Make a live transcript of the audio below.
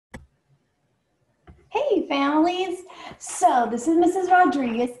families. So this is Mrs.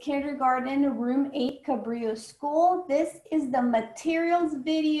 Rodriguez, kindergarten, room 8, Cabrillo School. This is the materials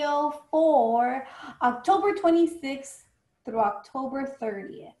video for October 26th through October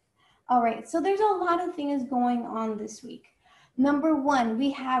 30th. All right, so there's a lot of things going on this week. Number one,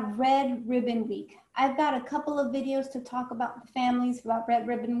 we have Red Ribbon Week. I've got a couple of videos to talk about the families about Red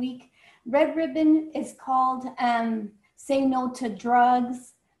Ribbon Week. Red Ribbon is called Say No to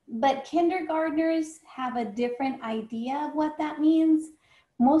Drugs. But kindergartners have a different idea of what that means.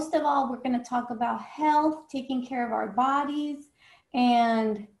 Most of all, we're going to talk about health, taking care of our bodies,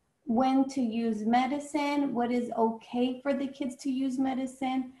 and when to use medicine, what is okay for the kids to use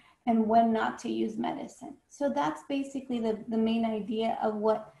medicine, and when not to use medicine. So that's basically the main idea of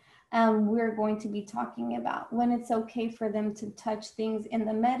what we're going to be talking about. When it's okay for them to touch things in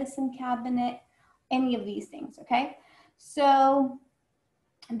the medicine cabinet, any of these things, okay? So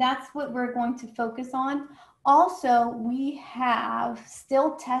that's what we're going to focus on. Also, we have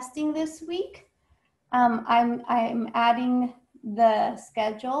still testing this week. I'm adding the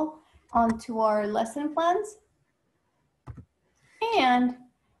schedule onto our lesson plans. And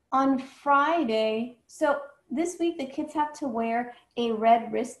on Friday, so this week the kids have to wear a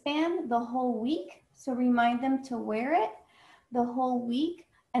red wristband the whole week. So remind them to wear it the whole week,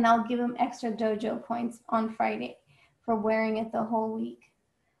 and I'll give them extra dojo points on Friday for wearing it the whole week.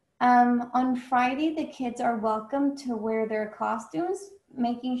 On Friday, the kids are welcome to wear their costumes,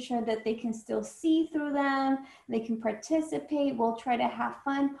 making sure that they can still see through them, they can participate. We'll try to have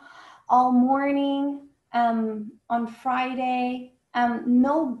fun all morning. On Friday,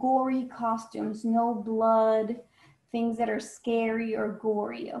 no gory costumes, no blood, things that are scary or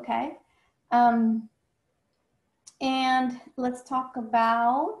gory, okay? And let's talk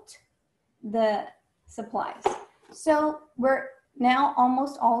about the supplies. So we're now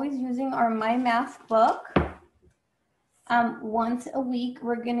almost always using our My Math book. Once a week,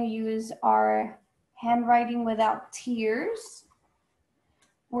 we're going to use our Handwriting Without Tears.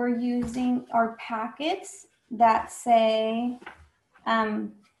 We're using our packets that say,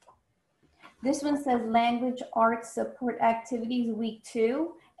 this one says Language Arts Support Activities Week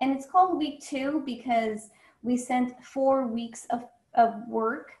 2. And it's called Week 2 because we sent 4 weeks of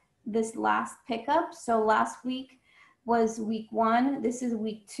work this last pickup. So last week was week 1. This is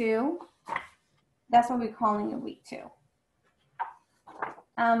week 2. That's what we're calling it, week 2.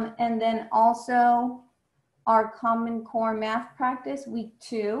 And then also our Common Core math practice, week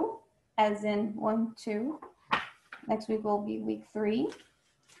 2, as in 1, 2. Next week will be week 3.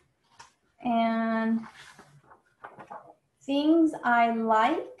 And Things I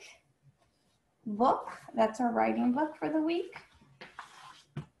Like book, that's our writing book for the week.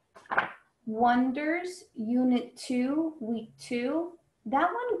 Wonders, Unit 2, Week 2. That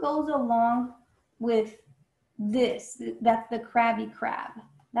one goes along with this. That's the Krabby Crab.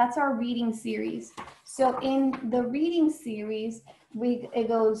 That's our reading series. So in the reading series, it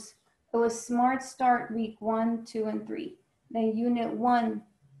was Smart Start Week 1, 2, and 3. Then Unit 1,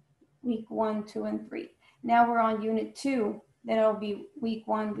 Week 1, 2, and 3. Now we're on Unit 2. Then it'll be Week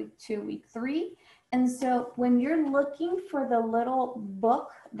 1, Week 2, Week 3. And so when you're looking for the little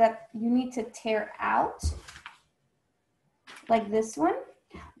book that you need to tear out, like this one,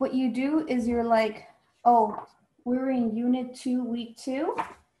 what you do is you're like, oh, we're in Unit 2, Week 2.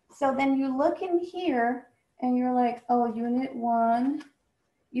 So then you look in here and you're like, oh, Unit 1,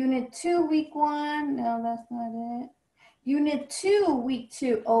 Unit 2, Week 1. No, that's not it. Unit 2, Week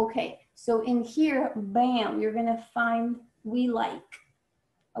 2. Okay, so in here, bam, you're gonna find We Like,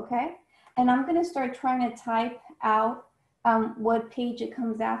 okay? And I'm gonna start trying to type out what page it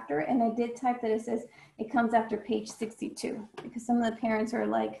comes after. And I did type that it says it comes after page 62 because some of the parents are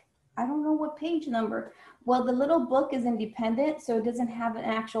like, I don't know what page number. Well, the little book is independent, so it doesn't have an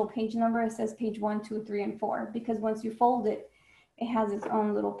actual page number. It says page 1, 2, 3, and 4 because once you fold it, it has its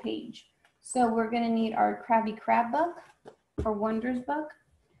own little page. So we're gonna need our Krabby Crab book, our Wonders book,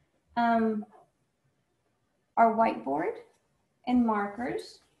 our whiteboard and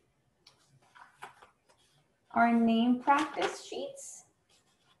markers, our name practice sheets,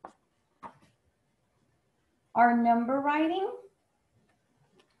 our number writing.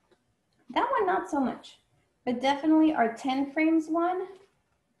 That one, not so much, but definitely our 10 frames one,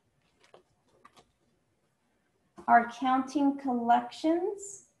 our counting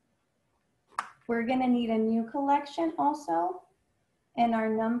collections. We're gonna need a new collection also, and our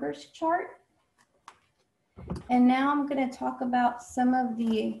numbers chart. And now I'm gonna talk about some of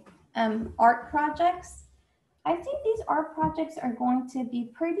the art projects. I think these art projects are going to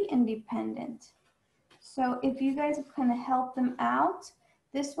be pretty independent. So if you guys kind of help them out,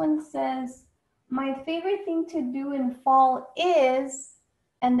 this one says my favorite thing to do in fall is,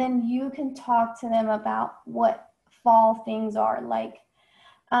 and then you can talk to them about what fall things are, like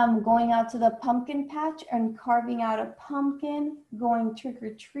going out to the pumpkin patch and carving out a pumpkin, going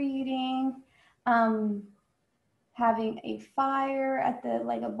trick-or-treating, having a fire at the,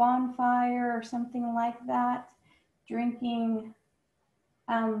 like a bonfire or something like that, drinking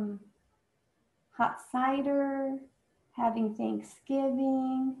hot cider, having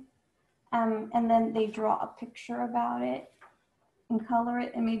Thanksgiving, and then they draw a picture about it and color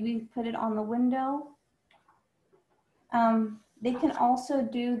it and maybe put it on the window. They can also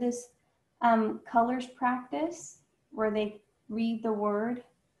do this colors practice where they read the word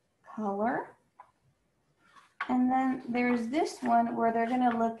color. And then there's this one where they're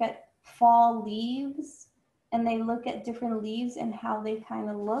gonna look at fall leaves, and they look at different leaves and how they kind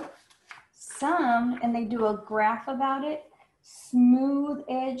of look. Some, and they do a graph about it, smooth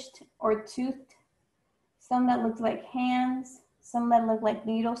edged or toothed, some that look like hands, some that look like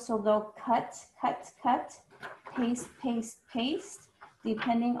needles, so they'll cut, paste, paste, paste,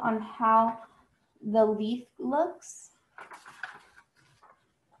 depending on how the leaf looks.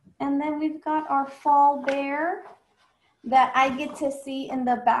 And then we've got our fall bear that I get to see in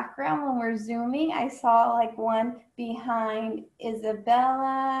the background when we're zooming. I saw like one behind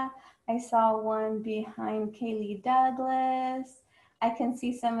Isabella. I saw one behind Kaylee Douglas. I can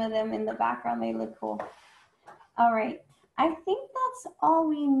see some of them in the background. They look cool. All right, I think that's all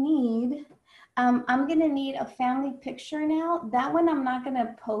we need. I'm gonna need a family picture now. That one I'm not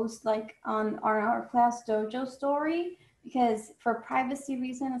gonna post like on our Class Dojo story because for privacy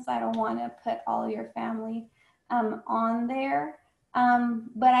reasons, I don't wanna put all your family on there.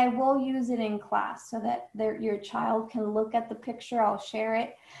 But I will use it in class so that your child can look at the picture. I'll share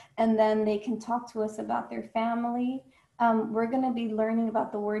it and then they can talk to us about their family. We're going to be learning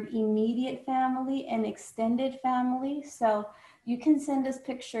about the word immediate family and extended family. So you can send us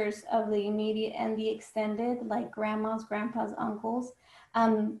pictures of the immediate and the extended, like grandmas, grandpas, uncles,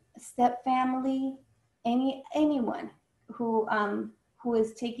 step family, anyone who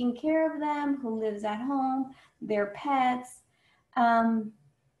is taking care of them, who lives at home, their pets.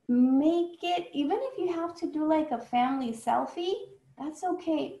 Make it, even if you have to do like a family selfie, that's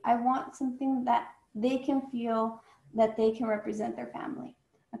okay. I want something that they can feel that they can represent their family.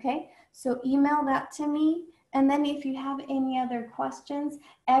 Okay, so email that to me. And then if you have any other questions,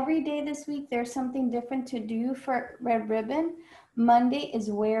 every day this week, there's something different to do for Red Ribbon. Monday is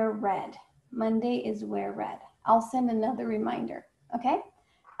wear red. Monday is wear red. I'll send another reminder, okay?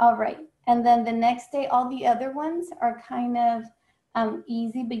 All right, and then the next day, all the other ones are kind of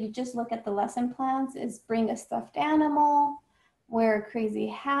easy, but you just look at the lesson plans. Is bring a stuffed animal, wear a crazy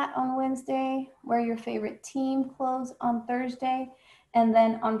hat on Wednesday, wear your favorite team clothes on Thursday, and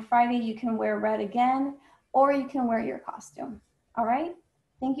then on Friday you can wear red again, or you can wear your costume. All right?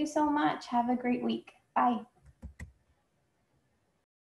 Thank you so much. Have a great week. Bye.